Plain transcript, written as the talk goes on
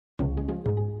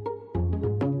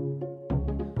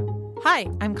Hi,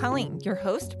 I'm Colleen, your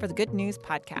host for the Good News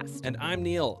Podcast. And I'm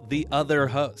Neil, the other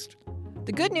host.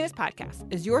 The Good News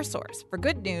Podcast is your source for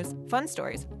good news, fun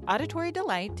stories, auditory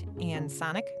delight, and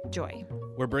sonic joy.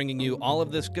 We're bringing you all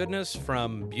of this goodness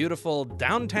from beautiful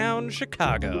downtown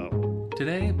Chicago.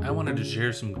 Today, I wanted to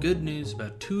share some good news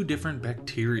about two different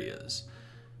bacterias.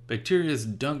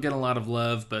 Bacterias don't get a lot of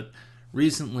love, but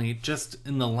recently, just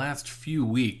in the last few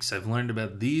weeks, I've learned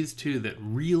about these two that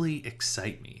really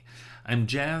excite me. I'm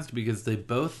jazzed because they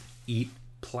both eat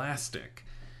plastic.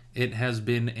 It has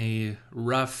been a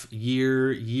rough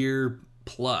year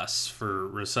plus for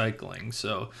recycling,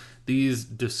 so these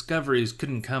discoveries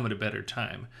couldn't come at a better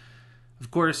time. Of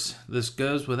course, this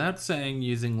goes without saying,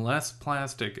 using less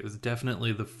plastic is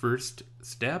definitely the first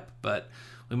step, but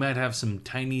we might have some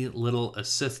tiny little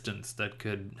assistants that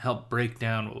could help break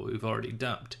down what we've already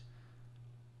dumped.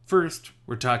 First,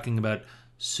 we're talking about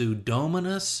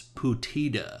Pseudomonas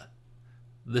putida.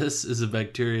 This is a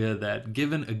bacteria that,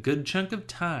 given a good chunk of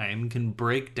time, can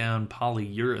break down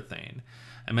polyurethane.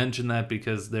 I mention that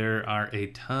because there are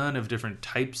a ton of different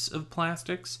types of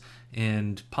plastics,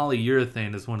 and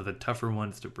polyurethane is one of the tougher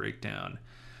ones to break down.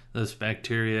 This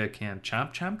bacteria can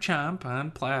chomp on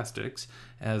plastics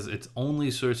as its only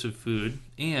source of food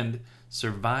and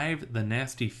survive the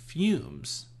nasty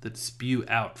fumes that spew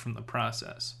out from the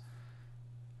process.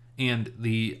 And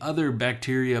the other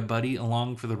bacteria buddy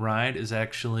along for the ride is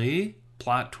actually,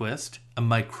 plot twist, a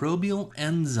microbial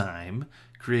enzyme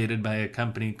created by a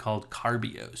company called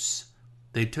Carbios.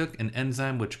 They took an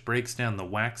enzyme which breaks down the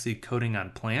waxy coating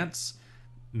on plants,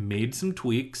 made some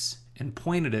tweaks, and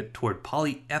pointed it toward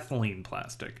polyethylene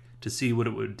plastic to see what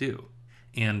it would do.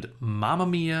 And mamma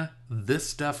mia, this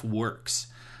stuff works.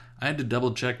 I had to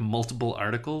double check multiple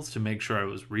articles to make sure I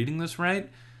was reading this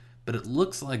right, but it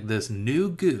looks like this new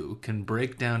goo can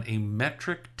break down a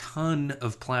metric ton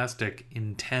of plastic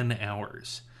in 10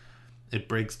 hours. It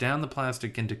breaks down the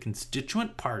plastic into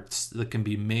constituent parts that can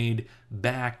be made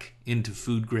back into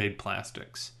food-grade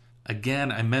plastics.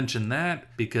 Again, I mention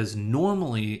that because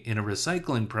normally in a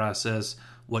recycling process,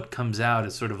 what comes out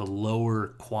is sort of a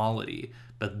lower quality,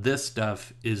 but this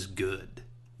stuff is good.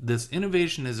 This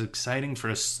innovation is exciting for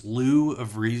a slew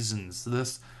of reasons.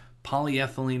 This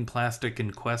polyethylene plastic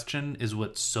in question is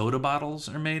what soda bottles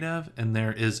are made of, and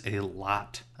there is a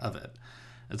lot of it.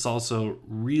 It's also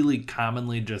really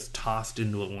commonly just tossed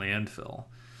into a landfill.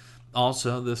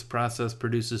 Also, this process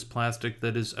produces plastic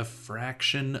that is a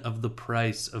fraction of the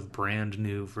price of brand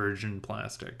new virgin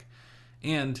plastic.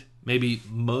 And, maybe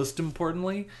most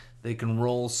importantly, they can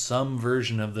roll some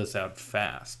version of this out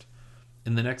fast.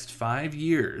 In the next 5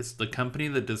 years, the company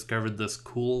that discovered this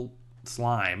cool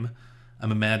slime,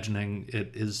 I'm imagining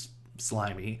it is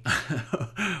slimy,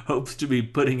 hopes to be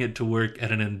putting it to work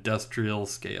at an industrial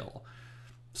scale.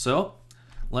 So,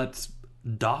 let's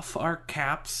doff our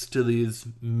caps to these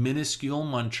minuscule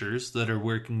munchers that are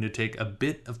working to take a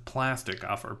bit of plastic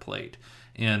off our plate.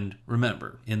 And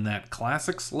remember, in that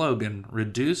classic slogan,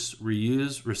 reduce,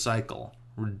 reuse, recycle,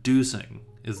 reducing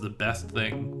is the best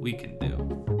thing we can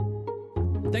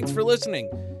do. Thanks for listening.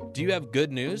 Do you have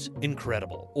good news?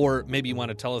 Incredible. Or maybe you want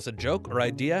to tell us a joke or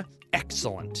idea?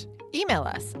 Excellent. Email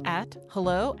us at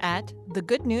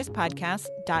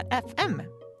hello@thegoodnewspodcast.fm.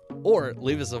 Or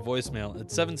leave us a voicemail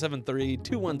at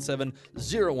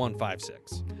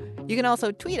 773-217-0156. You can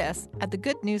also tweet us at The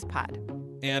Good News Pod.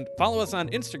 And follow us on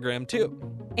Instagram, too.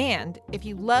 And if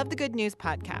you love the Good News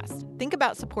Podcast, think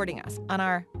about supporting us on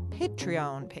our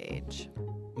Patreon page.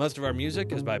 Most of our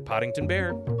music is by Poddington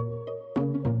Bear.